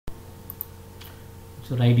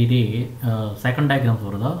So write it second diagram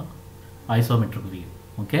for the isometric view.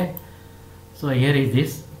 Okay. So here is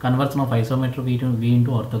this conversion of isometric view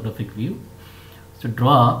into orthographic view. So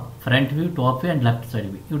draw front view, top view and left side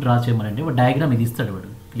view. You draw చేయమనండి ఒక diagram ఇది ఇస్తాడు వాడు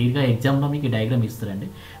క్లియర్గా ఎగ్జామ్లో మీకు ఈ diagram ఇస్తారండి.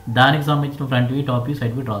 దానికి సంబంధించిన front view, top view,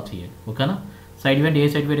 side view draw చేయాలి. ఓకేనా. సైడ్ వ్యూ అంటే ఏ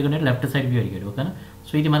సైడ్ వ్యూ అడిగాడు, లెఫ్ట్ సైడ్ వ్యూ అడిగాడు. ఓకేనా.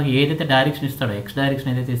 సో ఇది మనకి ఏదైతే డైరెక్షన్ ఇస్తాడో, ఎక్స్ డైరెక్షన్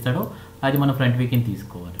ఏదైతే ఇస్తాడో అది మనం ఫ్రంట్ వ్యూ కింద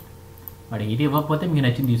తీసుకోవాలి. వాడు ఇది ఇవ్వకపోతే మీకు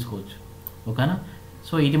నచ్చింది తీసుకోవచ్చు. ఓకేనా.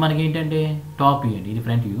 సో ఇది మనకి ఏంటంటే టాప్ వ్యూ అండి, ఇది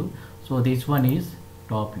front view. So this one is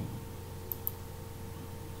top view.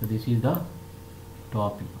 So this is the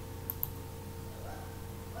top view.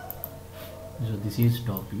 So this is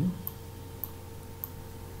top view.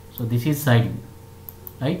 So this is side view,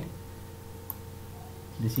 right?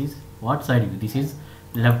 This is what side view? This is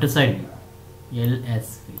left side view,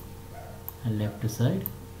 LSV, left side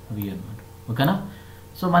view అన్నమాట. ఓకేనా.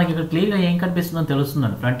 So మనకి ఇక్కడ క్లియర్గా ఏం కనిపిస్తుందో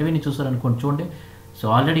తెలుస్తుందండి. Front వ్యూని చూసారనుకోండి, చూడండి.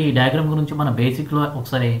 సో ఆల్రెడీ ఈ డయాగ్రామ్ గురించి మనం బేసిక్లో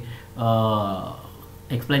ఒకసారి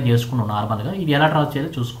ఎక్స్ప్లెయిన్ చేసుకున్నాం నార్మల్గా. ఇది ఎలా డ్రా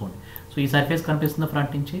చేయాలో చూసుకోండి. సో ఈ సర్ఫేస్ కనిపిస్తుందో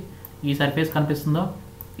ఫ్రంట్ నుంచి, ఈ సర్ఫేస్ కనిపిస్తుందో,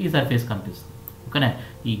 ఈ సర్ఫేస్ కనిపిస్తుంది. ఓకేనా.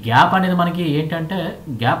 ఈ గ్యాప్ అనేది మనకి ఏంటంటే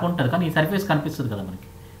గ్యాప్ ఉంటుంది కానీ ఈ సర్ఫేస్ కనిపిస్తుంది కదా మనకి.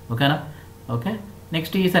 ఓకేనా. ఓకే.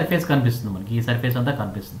 నెక్స్ట్ ఈ సర్ఫేస్ కనిపిస్తుంది మనకి, ఈ సర్ఫేస్ అంతా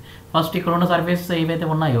కనిపిస్తుంది. ఫస్ట్ ఇక్కడ ఉన్న సర్ఫేస్ ఏవైతే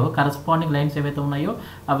ఉన్నాయో, కరస్పాండింగ్ లైన్స్ ఏవైతే ఉన్నాయో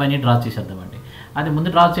అవన్నీ డ్రా చేసేద్దామండి. అది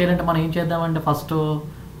ముందు డ్రా చేయాలంటే మనం ఏం చేద్దామంటే ఫస్ట్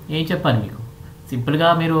ఏం చెప్పాను మీకు, సింపుల్గా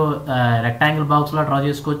మీరు రెక్టాంగిల్ బాక్స్లో డ్రా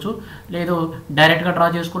చేసుకోవచ్చు, లేదు డైరెక్ట్గా డ్రా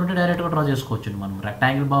చేసుకుంటే డైరెక్ట్గా డ్రా చేసుకోవచ్చు. మనం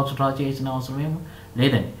రెక్టాంగిల్ బాక్స్ డ్రా చేసిన అవసరం ఏం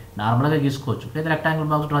లేదండి, నార్మల్గా గీసుకోవచ్చు. లేదా రెక్టాంగిల్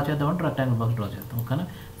బాక్స్ డ్రా చేద్దామంటే రెక్టాంగిల్ బాక్స్ డ్రా చేద్దాం. ఓకేనా.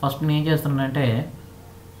 ఫస్ట్ నేను ఏం చేస్తున్నానంటే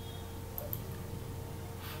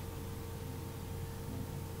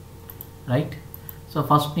రైట్. సో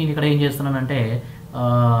ఫస్ట్ నేను ఇక్కడ ఏం చేస్తున్నానంటే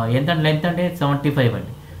ఎంత లెంత్ అంటే 75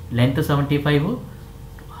 అండి. లెంత్ 75,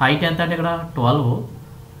 హైట్ ఎంత అంటే ఇక్కడ 12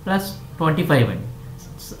 ప్లస్ 25 అండి.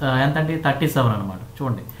 ఎంత అంటే 37 అనమాట.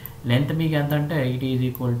 చూడండి లెంత్ మీకు ఎంత అంటే it is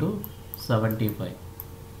equal to 75,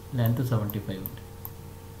 length 75 అండి.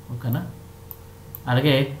 ఓకేనా.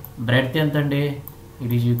 అలాగే బ్రెడ్త్ ఎంత అండి,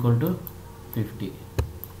 ఇట్ ఈజ్ ఈక్వల్ టు 50.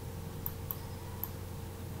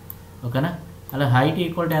 ఓకేనా. అలాగే హైట్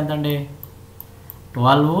ఈక్వల్ టు ఎంత అండి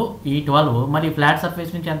 12, ఈ 12 మరి ఫ్లాట్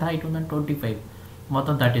సర్ఫేస్ నుంచి ఎంత హైట్ ఉందండి 25,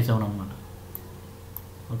 మొత్తం 37 అనమాట.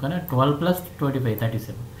 ఓకేనా. 12 ప్లస్ 25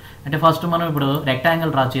 37. అంటే ఫస్ట్ మనం ఇప్పుడు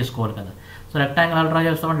రెక్టాంగిల్ డ్రా చేసుకోవాలి కదా. సో రెక్టాంగిల్ ఎలా డ్రా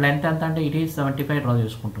చేస్తామంటే లెంత్ ఎంత అంటే ఇట్ ఈజ్ 75 డ్రా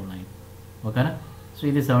చేసుకుంటాం లైన్. ఓకేనా. సో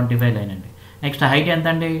ఇది 75 లైన్ అండి. నెక్స్ట్ హైట్ ఎంత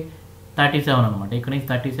అండి 37 అనమాట. ఇక్కడ నుంచి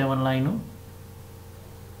 37 లైను,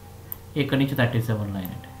 ఇక్కడ నుంచి 37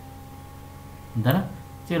 లైన్ అండి. అంతేనా.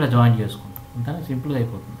 సో ఇలా జాయిన్ చేసుకుంటాం. అంతేనా, సింపుల్గా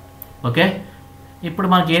అయిపోతుంది. ఓకే. ఇప్పుడు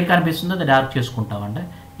మనకి ఏం కనిపిస్తుందో అది డార్క్ చేసుకుంటామంటే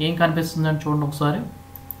ఏం కనిపిస్తుందని చూడండి ఒకసారి.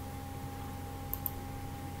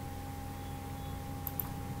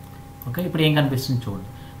 ఓకే. ఇప్పుడు ఏం కనిపిస్తుంది చూడండి.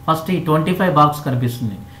 ఫస్ట్ ఈ 25 బాక్స్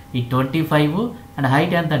కనిపిస్తుంది. ఈ 25 అండ్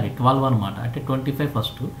హైట్ ఎంత అండి 12 అనమాట. అంటే 25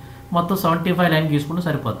 ఫస్ట్ మొత్తం 75 లైన్ గీసుకుంటే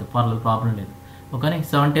సరిపోద్ది, పర్లేదు, ప్రాబ్లం లేదు. ఓకేనా.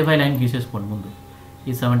 75 లైన్ గీసేసుకోండి ముందు.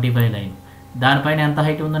 ఈ 75 లైన్ దానిపైన ఎంత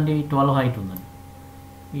హైట్ ఉందండి 12 హైట్ ఉందండి.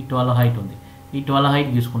 ఈ 12 హైట్ ఉంది. ఈ 12 హైట్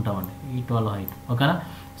గీసుకుంటామండి, ఈ 12 హైట్. ఓకేనా.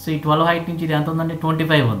 సో ఈ 12 హైట్ నుంచి ఇది ఎంత ఉందండి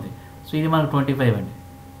 25 ఉంది. సో ఇది మనకి 25 అండి.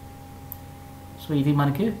 సో ఇది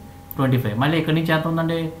మనకి 25. మళ్ళీ ఇక్కడ నుంచి ఎంత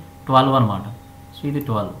ఉందండి 12 అనమాట. సో ఇది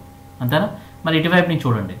 12 అంతేనా. మళ్ళీ ఇటువైపు నుంచి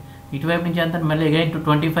చూడండి, ఇటువైపు నుంచి ఎంత మళ్ళీ అగైన్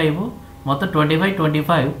 25, మొత్తం 25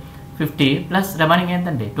 25 50 ప్లస్ రిమైనింగ్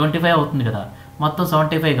ఎంతండి 25 అవుతుంది కదా, మొత్తం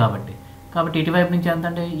 75 కాబట్టి ఇటువైపు నుంచి ఎంత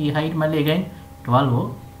అంటే ఈ హైట్ మళ్ళీ అగైన్ 12.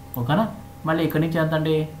 ఓకేనా. మళ్ళీ ఇక్కడ నుంచి ఎంత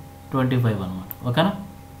అంటే 25 అనమాట. ఓకేనా.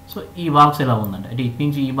 సో ఈ బాక్స్ ఎలా ఉందండి అంటే ఇటు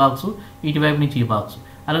నుంచి ఈ బాక్స్, ఇటువైపు నుంచి ఈ బాక్స్,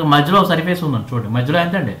 అలాగే మధ్యలో సర్ఫేస్ ఉందండి చూడండి. మధ్యలో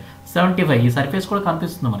ఎంత అండి 75. ఈ సర్ఫేస్ కూడా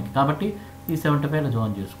కనిపిస్తుంది మనకి కాబట్టి ఈ 75లో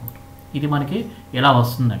జాయిన్ చేసుకుంటాం. ఇది మనకి ఎలా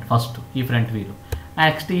వస్తుందండి ఫస్ట్ ఈ ఫ్రంట్ వ్యూలో.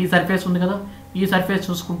 నెక్స్ట్ ఈ సర్ఫేస్ ఉంది కదా, ఈ సర్ఫేస్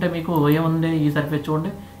చూసుకుంటే మీకు ఏముంది, ఈ సర్ఫేస్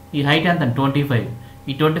చూడండి. ఈ హైట్ ఎంత అండి 25.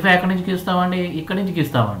 ఈ 25 ఎక్కడి నుంచి గీస్తామండి, ఇక్కడి నుంచి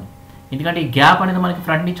గీస్తామండి. ఎందుకంటే ఈ గ్యాప్ అనేది మనకి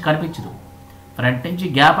ఫ్రంట్ నుంచి కనిపించదు. ఫ్రంట్ నుంచి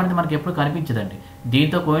గ్యాప్ అనేది మనకి ఎప్పుడు కనిపించదండి,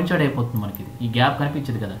 దీంతో కోయిన్సైడ్ అయిపోతుంది మనకి. ఈ గ్యాప్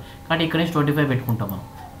కనిపించదు కదా, కాబట్టి ఇక్కడ నుంచి 25 పెట్టుకుంటాం మనం.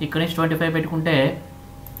 ఇక్కడ నుంచి 25 పెట్టుకుంటే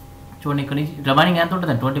చూడండి, ఇక్కడ నుంచి రిమైనింగ్ ఎంత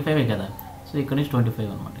ఉంటుందండి 25 కదా. సో ఇక్కడ నుంచి 25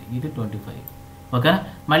 అనమాట. ఇది 25. ఓకేనా.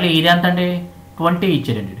 మళ్ళీ ఇది ఎంత అండి 20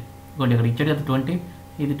 ఇచ్చాడండి. ఇంకోటి ఇక్కడ ఇచ్చాడు కదా 20,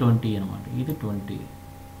 ఇది 20 అనమాట. ఇది 20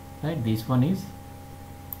 right. This one is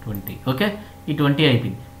 20. Okay. ఈ 20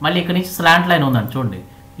 అయిపోయింది. మళ్ళీ ఇక్కడ నుంచి స్లాంట్ లైన్ ఉందండి చూడండి.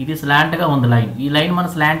 ఇది స్లాంట్గా ఉంది లైన్. ఈ లైన్ మనం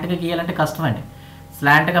స్లాంట్గా గీయాలంటే కష్టమండి.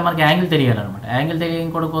 స్లాంట్గా మనకి యాంగిల్ తెలియాలన్నమాట. యాంగిల్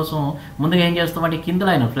తెలియడం కోసం ముందుగా ఏం చేస్తామంటే కింద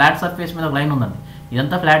లైన్ ఫ్లాట్ సర్ఫేస్ మీద ఒక లైన్ ఉందండి.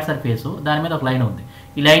 ఇదంతా ఫ్లాట్ సర్ఫేస్, దాని మీద ఒక లైన్ ఉంది.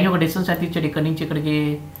 ఈ లైన్ యొక్క డిస్టెన్స్ ఎంత ఇచ్చాడు, ఇక్కడ నుంచి ఇక్కడికి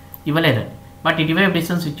ఇవ్వలేదండి. బట్ ఇటువైపు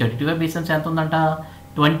డిస్టెన్స్ ఇచ్చాడు. ఇటువైపు డిస్టెన్స్ ఎంత ఉందంట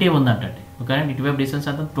 20 ఉందంటే. ఓకేనా. ఇటువైపు డిస్టెన్స్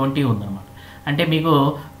అంతా 20 ఉందన్నమాట. అంటే మీకు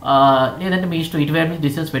లేదంటే మీ ఇష్టం ఇటువైపు నుంచి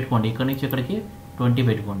డిస్టెన్స్ పెట్టుకోండి. ఇక్కడ నుంచి ఇక్కడికి 20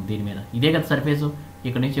 పెట్టుకోండి. దీని మీద ఇదే కదా సర్ఫేసు,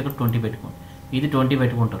 ఇక్కడ నుంచి ఇక్కడ 20 పెట్టుకోండి. ఇది 20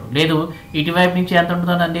 పెట్టుకుంటారు. లేదు ఇటువైపు నుంచి ఎంత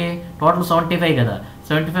ఉంటుందండి, టోటల్ 75 కదా,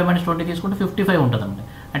 75 - 20 తీసుకుంటే 55 ఉంటుందండి.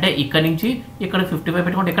 అంటే ఇక్కడ నుంచి ఇక్కడ 55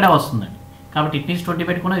 పెట్టుకుంటే ఇక్కడే వస్తుందండి. కాబట్టి ఇటు నుంచి 20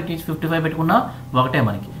 పెట్టుకున్నా, ఇటు నుంచి 55 పెట్టుకున్నా ఒకటే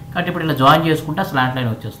మనకి. కాబట్టి ఇప్పుడు ఇలా జాయిన్ చేసుకుంటే స్లాంట్ లైన్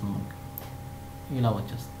వచ్చేస్తుంది మనకి, ఇలా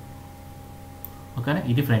వచ్చేస్తుంది. ఓకేనా.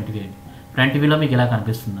 ఇది ఫ్రంట్ వ్యూ అండి. ఫ్రంట్ వ్యూలో మీకు ఇలా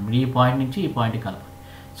కనిపిస్తుంది. ఈ పాయింట్ నుంచి ఈ పాయింట్కి కలపాలి.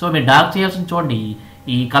 సో మీరు డార్క్ చేయాల్సింది చూడండి,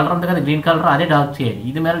 ఈ కలర్ ఉంది కదా గ్రీన్ కలర్, అదే డార్క్ చేయాలి.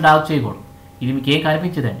 ఇది మీద డార్క్ చేయకూడదు. ఇది మీకు ఏం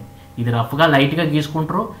కనిపించదండి. ఇది రఫ్గా లైట్గా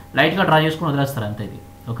గీసుకుంటారు, లైట్గా డ్రా చేసుకుని వదిలేస్తారు అంతే ఇది.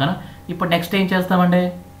 ఓకేనా. ఇప్పుడు నెక్స్ట్ ఏం చేస్తామండి,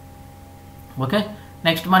 ఓకే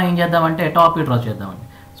నెక్స్ట్ మనం ఏం చేద్దామంటే టాప్ వ్యూ డ్రా చేద్దామండి.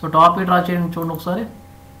 సో టాప్ వ్యూ డ్రా చేయండి, చూడండి ఒకసారి.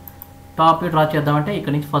 టాప్ వ్యూ డ్రా చేద్దామంటే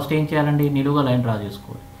ఇక్కడ నుంచి ఫస్ట్ ఏం చేయాలండి, నిలువుగా లైన్ డ్రా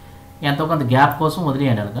చేసుకోవాలి. ఎంతో కొంత గ్యాప్ కోసం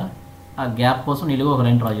వదిలేయండి అలాగా. ఆ గ్యాప్ కోసం నిలువుగా ఒక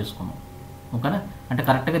లైన్ డ్రా చేసుకున్నాం. ఓకేనా. అంటే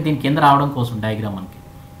కరెక్ట్గా దీని కింద రావడం కోసం డయాగ్రామ్ మనకి.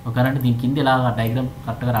 ఓకేనా. అంటే దీని కింద ఇలా డయాగ్రామ్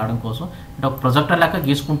కరెక్ట్గా రావడం కోసం అంటే ఒక ప్రొజెక్టర్ లెక్క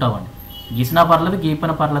గీసుకుంటామండి. గీసినా పర్లేదు,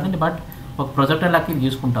 గీపినా పర్లేదండి, బట్ ఒక ప్రొజెక్టర్ లెక్క ఇది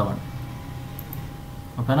గీసుకుంటామండి.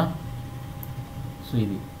 ఓకేనా. సో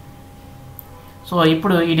ఇది. సో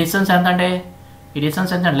ఇప్పుడు ఈ డిస్టెన్స్ ఎంత అంటే, ఈ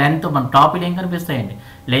డిస్టెన్స్ ఎంత లెంత్ మన టాప్ ఏం కనిపిస్తాయండి,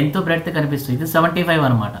 లెంత్ బ్రెడ్త్ కనిపిస్తుంది. ఇది 75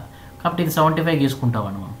 అనమాట. కాబట్టి ఇది 75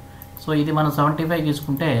 గీసుకుంటామండి మనం. సో ఇది మనం 75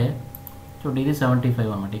 గీసుకుంటే చూడండి, ఇది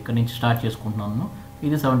 75 అనమాట. ఇక్కడ నుంచి స్టార్ట్ చేసుకుంటున్నాను,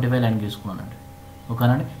 ఇది 75 లైన్ గీసుకున్నానండి.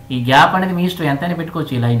 ఓకేనండి. ఈ గ్యాప్ అనేది మీ ఇష్టం ఎంతైనా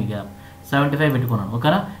పెట్టుకోవచ్చు. ఈ లైన్ గ్యాప్ 75 పెట్టుకున్నాను.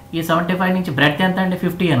 ఓకేనా. ఈ 75 నుంచి బ్రెడ్త్ ఎంత అండి,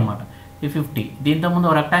 50 అనమాట. ఈ 50 దీంతో ముందు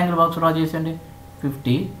ఒక రెక్టాంగిల్ బాక్స్ డ్రా చేసేయండి,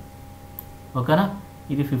 50. ఓకేనా.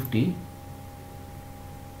 ఇది 50.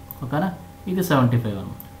 ఓకేనా. ఇది 75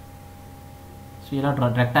 అనమాట. సో ఇలా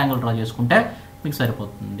రెక్టాంగిల్ డ్రా చేసుకుంటే మీకు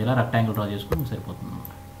సరిపోతుంది. ఇలా రెక్టాంగిల్ డ్రా చేసుకుంటే మీకు సరిపోతుంది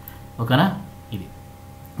అనమాట. ఓకేనా. ఇది.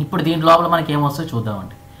 ఇప్పుడు దీంట్ లోపల మనకి ఏమొస్తాయో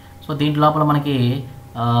చూద్దామండి. సో దీంట్ లోపల మనకి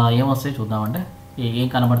ఏమొస్తాయో చూద్దామంటే, ఏం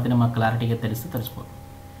కనబడితేనే మాకు క్లారిటీగా తెలిసిపోతుంది.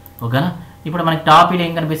 ఓకేనా. ఇప్పుడు మనకి టాపీలో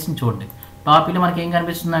ఏం కనిపిస్తుంది చూడండి. టాపీలో మనకి ఏం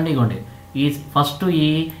కనిపిస్తుందండి, ఇగోండి ఈ ఫస్ట్ ఈ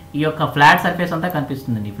యొక్క ఫ్లాట్ సర్ఫేస్ అంతా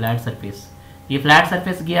కనిపిస్తుందండి. ఈ ఫ్లాట్ సర్ఫేస్, ఈ ఫ్లాట్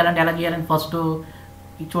సర్ఫేస్ గీయాలంటే ఎలా గీయాలంటే ఫస్ట్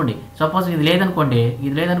చూడండి, సపోజ్ ఇది లేదనుకోండి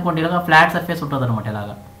ఇలాగా ఫ్లాట్ సర్ఫేస్ ఉంటుంది అనమాట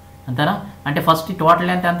ఇలాగా, అంతేనా. అంటే ఫస్ట్ ఈ టోటల్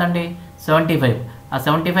లెంత్ ఎంత అండి, 75. ఆ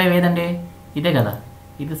 75 ఏదండి, ఇదే కదా,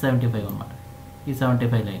 ఇది 75 అనమాట. ఈ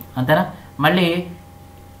 75 లైన్ అంతేనా. మళ్ళీ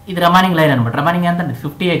ఇది రిమైనింగ్ లైన్ అనమాట. రిమైనింగ్ ఎంత అండి,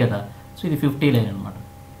 50 కదా. సో ఇది 50 లైన్ అనమాట.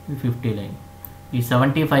 ఇది 50 లైన్. ఈ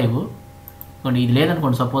 75 ఇది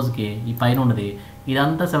లేదనుకోండి సపోజ్కి, ఈ పైన ఉన్నది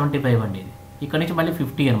ఇదంతా 75 అండి. ఇది ఇక్కడ నుంచి మళ్ళీ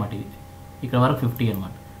 50 అనమాట. ఇది ఇక్కడ వరకు 50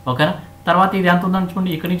 అనమాట. ఓకేనా. తర్వాత ఇది ఎంత ఉందని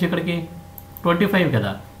చూడండి, ఇక్కడ నుంచి ఇక్కడికి 25 కదా,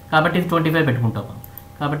 కాబట్టి ఇది 25 పెట్టుకుంటాం.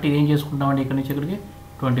 కాబట్టి ఇది ఏం చేసుకుంటామండి, ఇక్కడ నుంచి ఇక్కడికి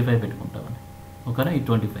 25 పెట్టుకుంటామండి. ఓకేనా. ఈ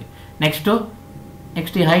 25.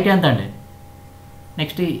 నెక్స్ట్ ఈ హైట్ ఎంత అండి,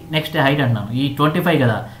 నెక్స్ట్ హైట్ అంటున్నాను, ఈ 25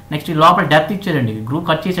 కదా. నెక్స్ట్ ఈ లోపల డెప్త్ ఇచ్చాడండి, గ్రూప్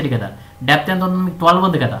కట్ చేసాడు కదా. డెప్త్ ఎంత ఉంది మీకు, 12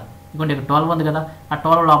 ఉంది కదా. ఇంకోటి ఇక్కడ 12 ఉంది కదా, ఆ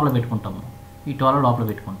 12 లోపల పెట్టుకుంటాము. ఈ 12 లోపల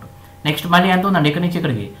పెట్టుకుంటాం. నెక్స్ట్ మళ్ళీ ఎంత ఉందండి, ఇక్కడ నుంచి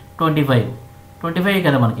ఇక్కడికి 25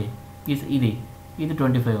 కదా మనకి. ఇది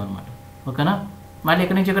 25 అనమాట. ఓకేనా. మళ్ళీ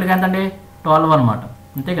ఇక్కడ నుంచి ఇక్కడికి ఎంత అండి, 12 అనమాట.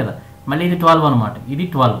 అంతే కదా. మళ్ళీ ఇది 12 అనమాట, ఇది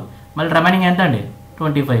 12. మళ్ళీ రిమైనింగ్ ఎంత అండి,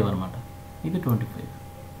 25 అనమాట. ఇది 25.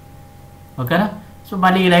 ఓకేనా. సో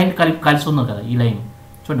మళ్ళీ ఈ లైన్ కలిసి ఉంది కదా, ఈ లైన్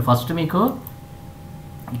చూడండి. ఫస్ట్ మీకు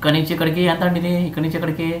ఇక్కడ నుంచి ఇక్కడికి ఎంత అండి, ఇది ఇక్కడ నుంచి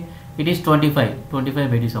ఇక్కడికి ఇట్ ఈస్ 25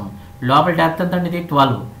 పెట్టేసాము. లోపల డెప్త్ ఎంత అండి, ఇది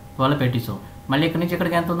 12 పెట్టేసాం. మళ్ళీ ఇక్కడ నుంచి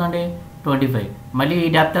ఇక్కడికి ఎంత ఉందండి, 25. మళ్ళీ ఈ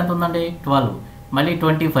డెప్త్ ఎంత ఉందండి, 12. మళ్ళీ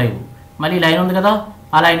 25. మళ్ళీ లైన్ ఉంది కదా,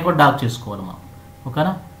 ఆ లైన్ కూడా డార్క్ చేసుకోవాలి మనం.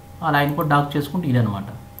 ఓకేనా. ఆ లైన్ కూడా డార్క్ చేసుకుంటే ఇదనమాట,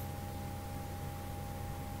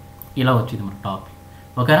 ఇలా వచ్చింది మన టాప్.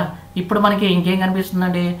 ఓకేనా. ఇప్పుడు మనకి ఇంకేం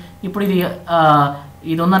కనిపిస్తుందండి, ఇప్పుడు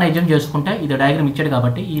ఇది ఉందని ఎగ్జామ్ చేసుకుంటే, ఇది డయాగ్రామ్ ఇచ్చాడు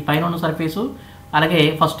కాబట్టి ఈ పైన ఉన్న సర్ఫేసు, అలాగే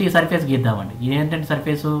ఫస్ట్ ఈ సర్ఫేస్ గీద్దామండి. ఇది ఏంటంటే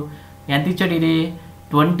సర్ఫేసు ఎంత ఇచ్చాడు, ఇది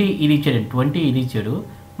 20 ఇది ఇచ్చాడండి, 20 ఇది ఇచ్చాడు.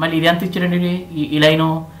 మళ్ళీ ఇది ఎంత ఇచ్చాడండి, ఈ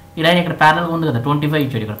లైన్ ఇక్కడ ప్యారల్గా ఉంది కదా, 25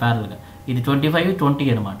 ఇచ్చాడు ఇక్కడ ప్యారల్గా. ఇది 25, 20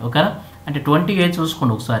 అనమాట. ఓకేనా. అంటే 20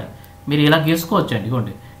 చూసుకోండి ఒకసారి, మీరు ఇలా గీసుకోవచ్చు అండి.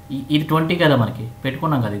 ఇదిగోండి ఇది 20 కదా మనకి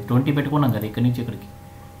పెట్టుకున్నాం కదా, ఇది 20 పెట్టుకున్నాం కదా. ఇక్కడ నుంచి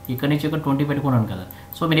ఇక్కడ 20 పెట్టుకున్నాను కదా.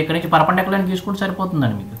 సో మీరు ఇక్కడ నుంచి పర్పెండిక్యులర్ లైన్ గీసుకుంటే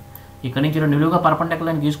సరిపోతుందండి మీకు. ఇక్కడ నుంచి నిలువుగా పర్పెండిక్యులర్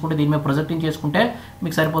లైన్ గీసుకుంటే దీని మీద ప్రొజెక్టింగ్ చేసుకుంటే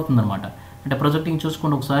మీకు సరిపోతుంది అనమాట. అంటే ప్రొజెక్టింగ్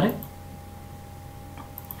చూసుకోండి ఒకసారి.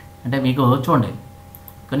 అంటే మీకు చూడండి,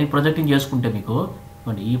 ఇక్కడ నుంచి ప్రొజెక్టింగ్ చేసుకుంటే మీకు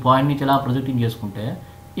చూడండి, ఈ పాయింట్ నుంచి ఇలా ప్రొజెక్టింగ్ చేసుకుంటే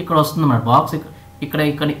ఇక్కడ వస్తుంది అన్నమాట బాక్స్.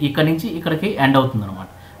 ఇక్కడ నుంచి ఇక్కడికి ఎండ్ అవుతుంది అనమాట.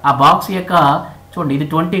 ఆ బాక్స్ యొక్క చూడండి, ఇది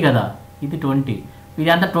 20 కదా, ఇది 20, ఇది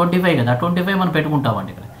అంతా 25 కదా. 25 మనం పెట్టుకుంటామండి.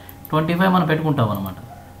 ఇక్కడ 25 మనం పెట్టుకుంటాం అనమాట.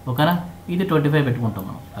 ఓకేనా. ఇది 25 పెట్టుకుంటాం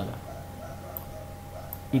మనం అలాగా.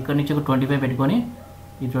 ఇక్కడ నుంచి ఒక 25 పెట్టుకొని,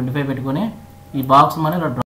 ఈ 25 పెట్టుకొని ఈ బాక్స్ మనం